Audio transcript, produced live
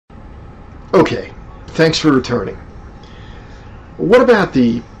Okay, thanks for returning. What about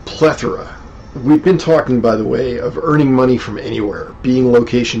the plethora? We've been talking, by the way, of earning money from anywhere, being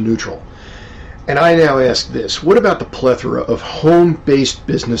location neutral. And I now ask this, what about the plethora of home-based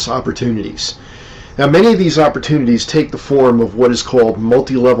business opportunities? Now, many of these opportunities take the form of what is called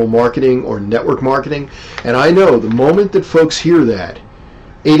multi-level marketing or network marketing. And I know the moment that folks hear that,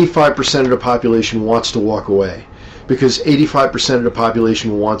 85% of the population wants to walk away, because 85% of the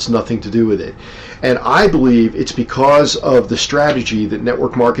population wants nothing to do with it. And I believe it's because of the strategy that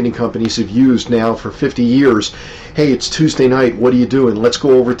network marketing companies have used now for 50 years. Hey, it's Tuesday night, what are you doing? Let's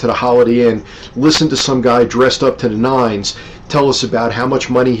go over to the Holiday Inn, listen to some guy dressed up to the nines, tell us about how much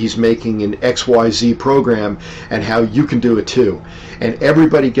money he's making in XYZ program and how you can do it too. And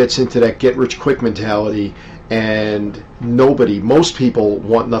everybody gets into that get-rich-quick mentality, and most people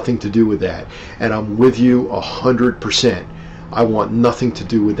want nothing to do with that. And I'm with you 100%. I want nothing to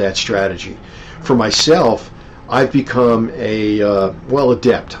do with that strategy. For myself, I've become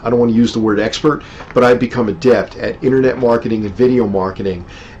adept. I don't want to use the word expert, but I've become adept at internet marketing and video marketing,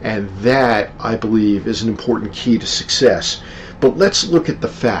 and that, I believe, is an important key to success. But let's look at the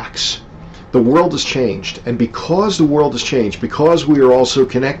facts. The world has changed, and because the world has changed, because we are all so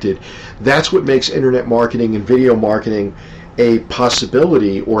connected, that's what makes internet marketing and video marketing a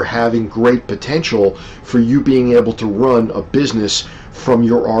possibility, or having great potential for you being able to run a business from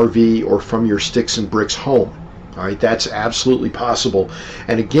your RV or from your sticks and bricks home. All right, that's absolutely possible.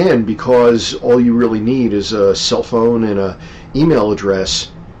 And again, because all you really need is a cell phone and an email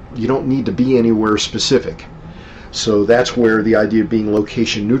address, you don't need to be anywhere specific. So that's where the idea of being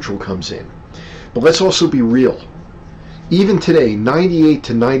location neutral comes in. But let's also be real. Even today, 98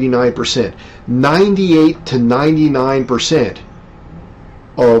 to 99%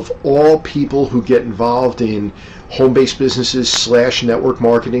 of all people who get involved in home-based businesses / network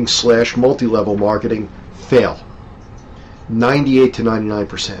marketing / multi-level marketing fail. 98 to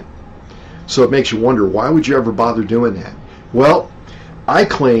 99%. So it makes you wonder, why would you ever bother doing that? Well, I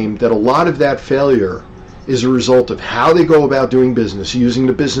claim that a lot of that failure is a result of how they go about doing business, using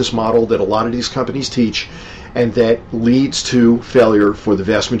the business model that a lot of these companies teach, and that leads to failure for the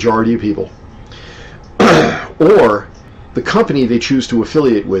vast majority of people. Or the company they choose to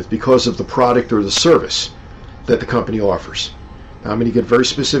affiliate with because of the product or the service that the company offers. Now, I'm going to get very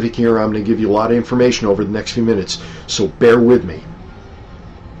specific here. I'm going to give you a lot of information over the next few minutes, so bear with me.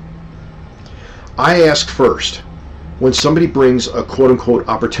 I ask first, when somebody brings a quote-unquote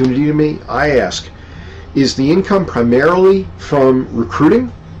opportunity to me, I ask, is the income primarily from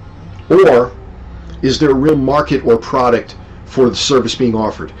recruiting, or is there a real market or product for the service being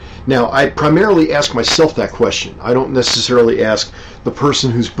offered? Now, I primarily ask myself that question. I don't necessarily ask the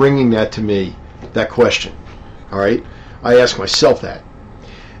person who's bringing that to me that question. All right? I ask myself that.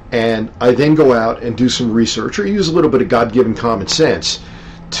 And I then go out and do some research, or use a little bit of God-given common sense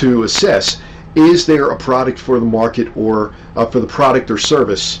to assess, is there a product for the market, or for the product or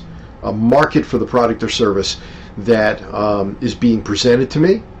service, a market for the product or service that is being presented to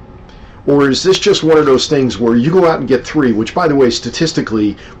me? Or is this just one of those things where you go out and get 3, which, by the way,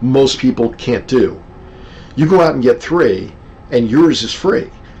 statistically, most people can't do. You go out and get 3, and yours is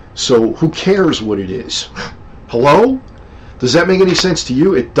free. So who cares what it is? Hello? Does that make any sense to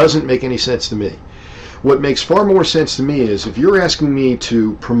you? It doesn't make any sense to me. What makes far more sense to me is, if you're asking me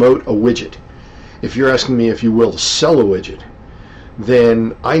to promote a widget, if you're asking me, if you will, to sell a widget,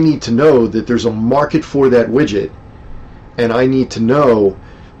 then I need to know that there's a market for that widget, and I need to know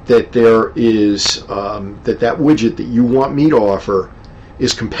that there is that widget that you want me to offer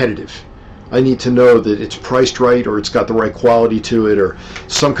is competitive. I need to know that it's priced right, or it's got the right quality to it, or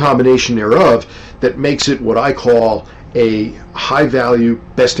some combination thereof that makes it what I call a high-value,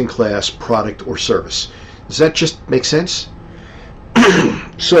 best-in-class product or service. Does that just make sense?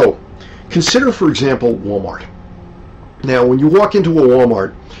 So, consider, for example, Walmart. Now, when you walk into a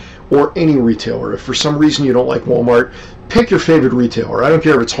Walmart, or any retailer, if for some reason you don't like Walmart, pick your favorite retailer. I don't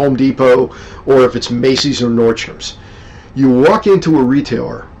care if it's Home Depot or if it's Macy's or Nordstrom's. You walk into a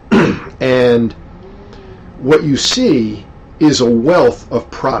retailer and what you see is a wealth of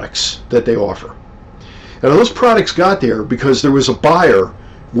products that they offer. Now, those products got there because there was a buyer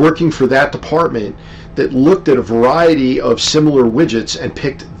working for that department that looked at a variety of similar widgets and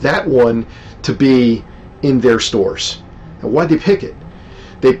picked that one to be in their stores. Now, why'd they pick it?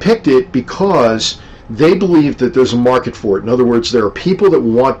 They picked it because they believe that there's a market for it. In other words, there are people that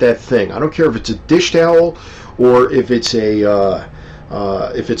want that thing. I don't care if it's a dish towel, or if it's a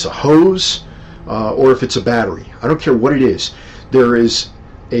hose, or if it's a battery. I don't care what it is. There is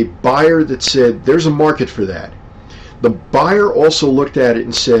a buyer that said there's a market for that. The buyer also looked at it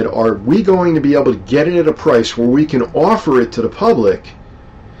and said, are we going to be able to get it at a price where we can offer it to the public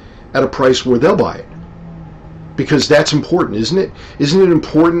at a price where they'll buy it? Because that's important, isn't it? Isn't it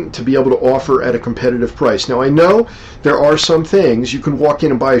important to be able to offer at a competitive price? Now, I know there are some things. You can walk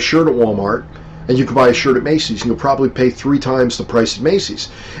in and buy a shirt at Walmart, and you can buy a shirt at Macy's, and you'll probably pay 3 times the price at Macy's.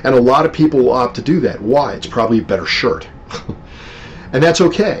 And a lot of people will opt to do that. Why? It's probably a better shirt. And that's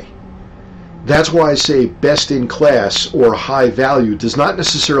okay. That's why I say best in class or high value does not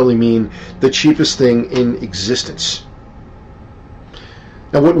necessarily mean the cheapest thing in existence.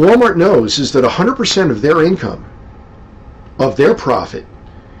 Now, what Walmart knows is that 100% of their income, of their profit,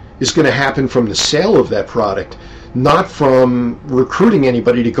 is going to happen from the sale of that product, not from recruiting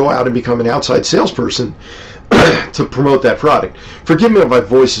anybody to go out and become an outside salesperson to promote that product. Forgive me if my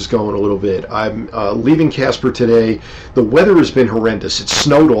voice is going a little bit. I'm leaving Casper today. The weather has been horrendous. It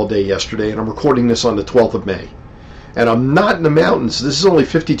snowed all day yesterday, and I'm recording this on the 12th of May. And I'm not in the mountains. This is only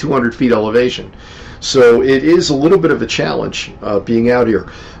 5,200 feet elevation. So it is a little bit of a challenge being out here.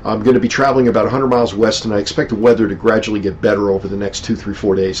 I'm going to be traveling about 100 miles west, and I expect the weather to gradually get better over the next 2, 3,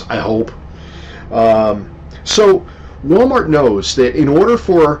 4 days, I hope. So Walmart knows that in order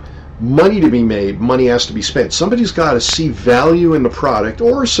for money to be made, money has to be spent. Somebody's got to see value in the product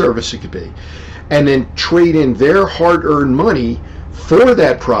or a service, it could be, and then trade in their hard-earned money for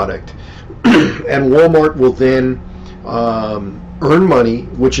that product. And Walmart will then earn money,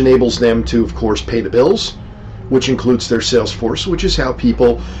 which enables them to, of course, pay the bills, which includes their sales force, which is how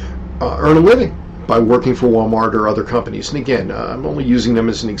people earn a living, by working for Walmart or other companies. And again, I'm only using them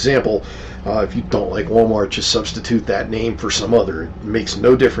as an example. If you don't like Walmart, just substitute that name for some other. It makes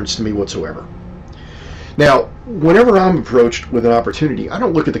no difference to me whatsoever. Now, whenever I'm approached with an opportunity, I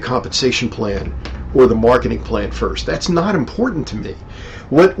don't look at the compensation plan or the marketing plan first. That's not important to me.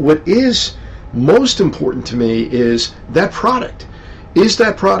 What is most important to me is that product. Is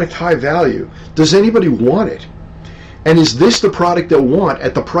that product high value? Does anybody want it? And is this the product they'll want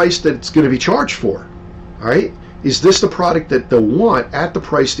at the price that it's going to be charged for? All right? Is this the product that they'll want at the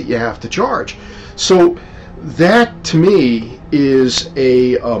price that you have to charge? So that, to me, is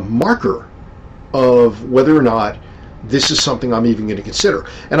a marker of whether or not this is something I'm even going to consider.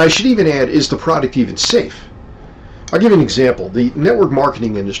 And I should even add, is the product even safe? I'll give you an example. The network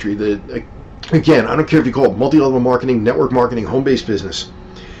marketing industry, again, I don't care if you call it multi-level marketing, network marketing, home-based business.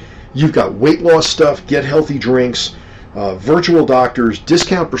 You've got weight loss stuff, get healthy drinks, virtual doctors,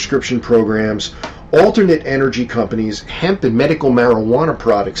 discount prescription programs, alternate energy companies, hemp and medical marijuana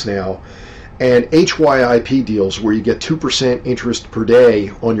products now, and HYIP deals where you get 2% interest per day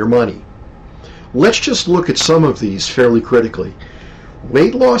on your money. Let's just look at some of these fairly critically.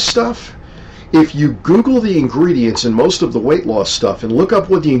 Weight loss stuff, if you Google the ingredients in most of the weight loss stuff and look up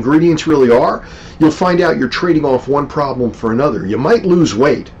what the ingredients really are, you'll find out you're trading off one problem for another. You might lose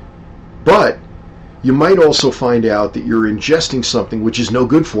weight, but you might also find out that you're ingesting something which is no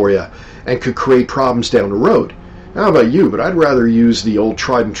good for you and could create problems down the road. Now, how about you? But I'd rather use the old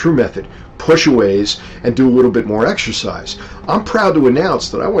tried and true method, push-aways, and do a little bit more exercise. I'm proud to announce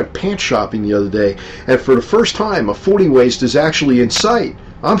that I went pants shopping the other day, and for the first time, a 40 waist is actually in sight.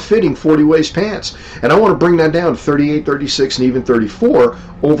 I'm fitting 40 waist pants, and I want to bring that down to 38, 36, and even 34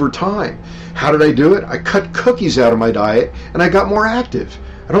 over time. How did I do it? I cut cookies out of my diet, and I got more active.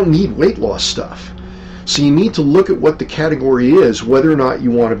 I don't need weight loss stuff. So you need to look at what the category is, whether or not you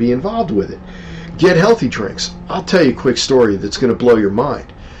want to be involved with it. Get healthy drinks. I'll tell you a quick story that's going to blow your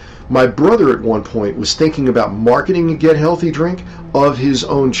mind. My brother at one point was thinking about marketing a get healthy drink of his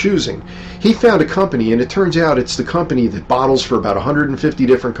own choosing. He found a company, and it turns out it's the company that bottles for about 150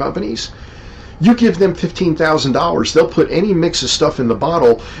 different companies. You give them $15,000, they'll put any mix of stuff in the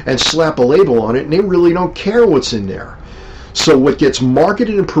bottle and slap a label on it, and they really don't care what's in there. So what gets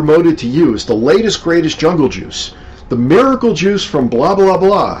marketed and promoted to you is the latest, greatest jungle juice. The miracle juice from blah, blah,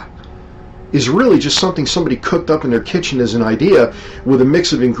 blah is really just something somebody cooked up in their kitchen as an idea with a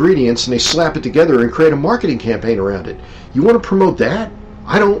mix of ingredients, and they slap it together and create a marketing campaign around it. You want to promote that?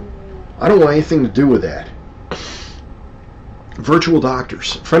 I don't want anything to do with that. Virtual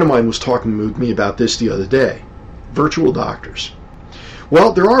doctors. A friend of mine was talking with me about this the other day. Virtual doctors.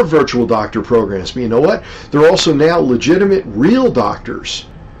 Well, there are virtual doctor programs, but you know what? There are also now legitimate, real doctors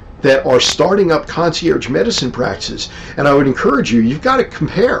that are starting up concierge medicine practices. And I would encourage you, you've got to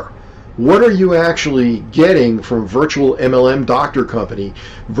compare. What are you actually getting from a virtual MLM doctor company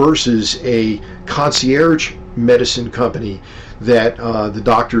versus a concierge medicine company that the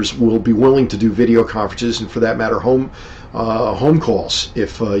doctors will be willing to do video conferences, and for that matter, home calls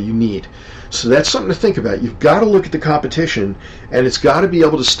if you need. So that's something to think about. You've got to look at the competition, and it's got to be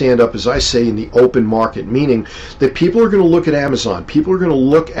able to stand up, as I say, in the open market, meaning that people are going to look at Amazon, people are going to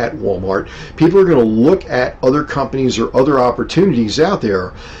look at Walmart, people are going to look at other companies or other opportunities out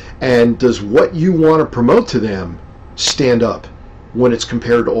there, and does what you want to promote to them stand up when it's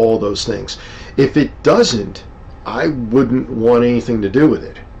compared to all those things? If it doesn't, I wouldn't want anything to do with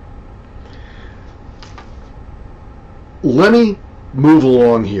it. Let me move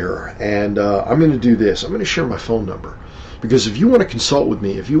along here, and I'm going to do this. I'm going to share my phone number, because if you want to consult with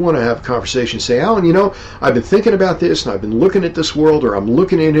me, if you want to have a conversation, say, Alan, you know, I've been thinking about this, and I've been looking at this world, or I'm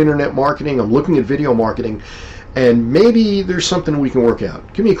looking at internet marketing, I'm looking at video marketing, and maybe there's something we can work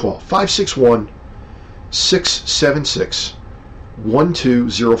out. Give me a call,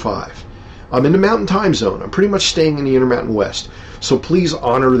 561-676-1205. I'm in the Mountain Time Zone. I'm pretty much staying in the Intermountain West, so please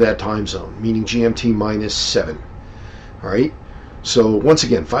honor that time zone, meaning GMT -7. All right? So once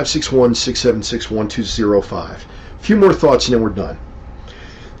again, 561-676-1205. A few more thoughts and then we're done.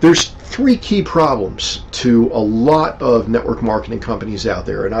 There's three key problems to a lot of network marketing companies out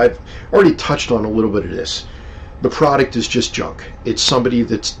there, and I've already touched on a little bit of this. The product is just junk. It's somebody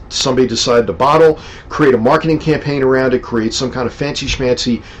decided to bottle, create a marketing campaign around it, create some kind of fancy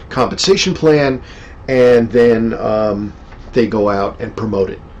schmancy compensation plan, and then they go out and promote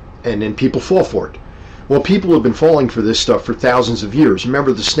it, and then people fall for it. Well, people have been falling for this stuff for thousands of years.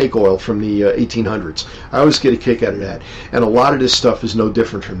 Remember the snake oil from the 1800s. I always get a kick out of that. And a lot of this stuff is no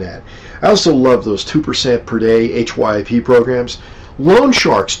different from that. I also love those 2% per day HYIP programs. Loan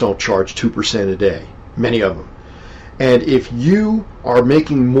sharks don't charge 2% a day, many of them. And if you are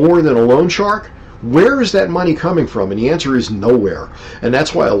making more than a loan shark, where is that money coming from? And the answer is nowhere. And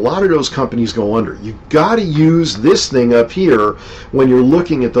that's why a lot of those companies go under. You've got to use this thing up here when you're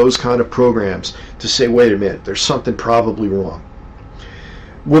looking at those kind of programs to say, wait a minute, there's something probably wrong.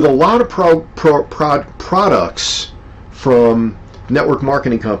 With a lot of products from network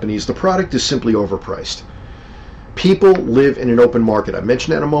marketing companies, the product is simply overpriced. People live in an open market. I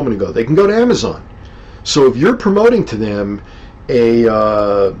mentioned that a moment ago. They can go to Amazon. So if you're promoting to them a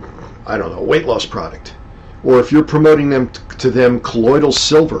I don't know, weight loss product, or if you're promoting to them colloidal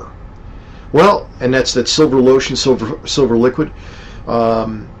silver, well, and that's that silver lotion, silver liquid,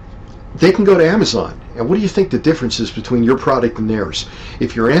 they can go to Amazon. And what do you think the difference is between your product and theirs?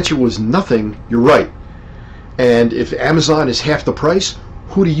 If your answer was nothing, you're right. And if Amazon is half the price,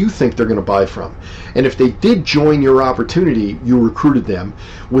 who do you think they're going to buy from? And if they did join your opportunity, you recruited them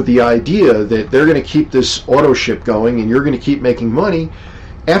with the idea that they're going to keep this auto ship going and you're going to keep making money,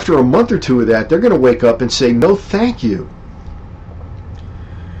 after a month or two of that, they're going to wake up and say, no, thank you.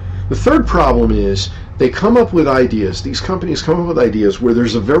 The third problem is they come up with ideas. These companies come up with ideas where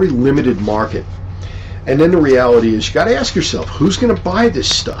there's a very limited market. And then the reality is you got to ask yourself, who's going to buy this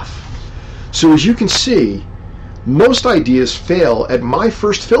stuff? So as you can see, most ideas fail at my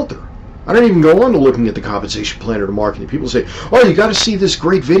first filter. I don't even go on to looking at the compensation plan or the marketing. People say, oh, you got to see this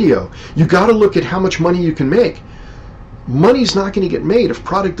great video. You got to look at how much money you can make. Money's not going to get made if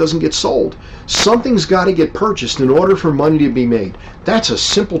product doesn't get sold. Something's got to get purchased in order for money to be made. That's a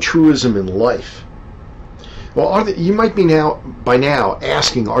simple truism in life. Well, you might be by now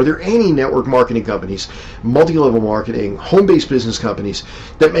asking, are there any network marketing companies, multi-level marketing, home-based business companies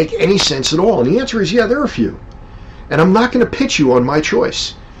that make any sense at all? And the answer is, yeah, there are a few. And I'm not going to pitch you on my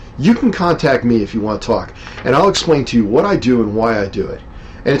choice. You can contact me if you want to talk, and I'll explain to you what I do and why I do it.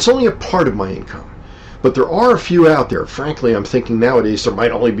 And it's only a part of my income. But there are a few out there. Frankly, I'm thinking nowadays there might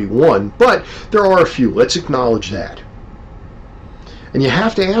only be one, but there are a few. Let's acknowledge that. And you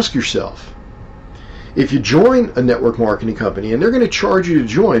have to ask yourself, if you join a network marketing company and they're going to charge you to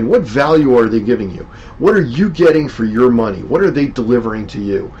join, what value are they giving you? What are you getting for your money? What are they delivering to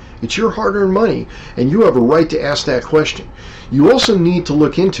you? It's your hard-earned money, and you have a right to ask that question. You also need to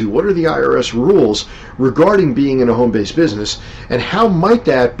look into what are the IRS rules regarding being in a home-based business, and how might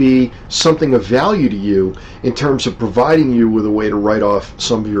that be something of value to you in terms of providing you with a way to write off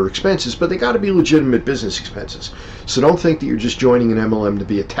some of your expenses, but they got to be legitimate business expenses. So don't think that you're just joining an MLM to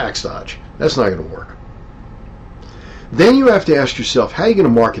be a tax dodge. That's not going to work. Then you have to ask yourself, how are you going to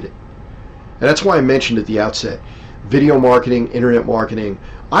market it? And that's why I mentioned at the outset, video marketing, internet marketing.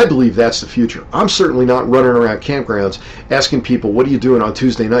 I believe that's the future. I'm certainly not running around campgrounds asking people, what are you doing on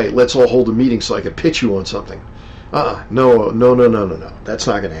Tuesday night? Let's all hold a meeting so I can pitch you on something. No. That's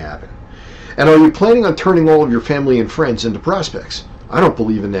not going to happen. And are you planning on turning all of your family and friends into prospects? I don't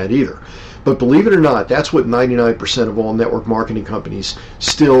believe in that either. But believe it or not, that's what 99% of all network marketing companies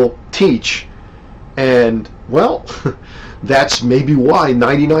still teach. And, well, That's maybe why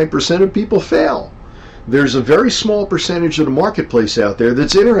 99% of people fail. There's a very small percentage of the marketplace out there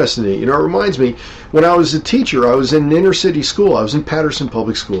that's interested in it. You know, it reminds me, when I was a teacher, I was in an inner city school. I was in Patterson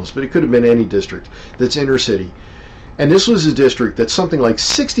Public Schools, but it could have been any district that's inner city. And this was a district that something like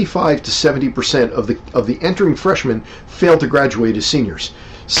 65 to 70% of the entering freshmen failed to graduate as seniors.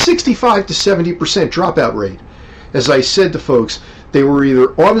 65 to 70% dropout rate. As I said to folks, they were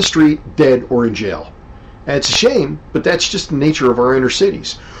either on the street, dead, or in jail. And it's a shame, but that's just the nature of our inner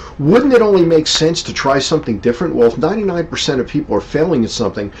cities. Wouldn't it only make sense to try something different? Well, if 99% of people are failing at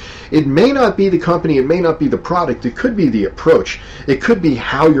something, it may not be the company, it may not be the product, it could be the approach. It could be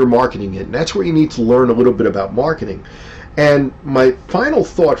how you're marketing it. And that's where you need to learn a little bit about marketing. And my final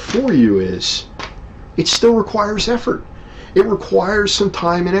thought for you is, it still requires effort. It requires some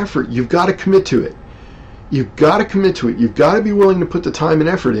time and effort. You've got to commit to it. You've got to commit to it. You've got to be willing to put the time and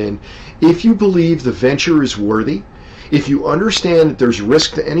effort in. If you believe the venture is worthy, if you understand that there's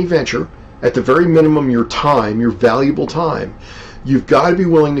risk to any venture, at the very minimum your time, your valuable time, you've got to be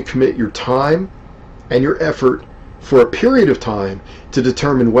willing to commit your time and your effort for a period of time to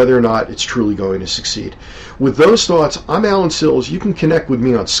determine whether or not it's truly going to succeed. With those thoughts, I'm Alan Sills. You can connect with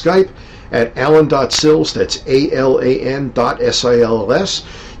me on Skype at alan.sills, that's ALAN.SILLS.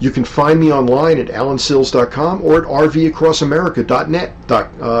 You can find me online at alansills.com or at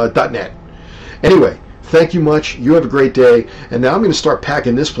rvacrossamerica.net. Anyway, thank you much. You have a great day. And now I'm going to start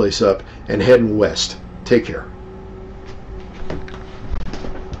packing this place up and heading west. Take care.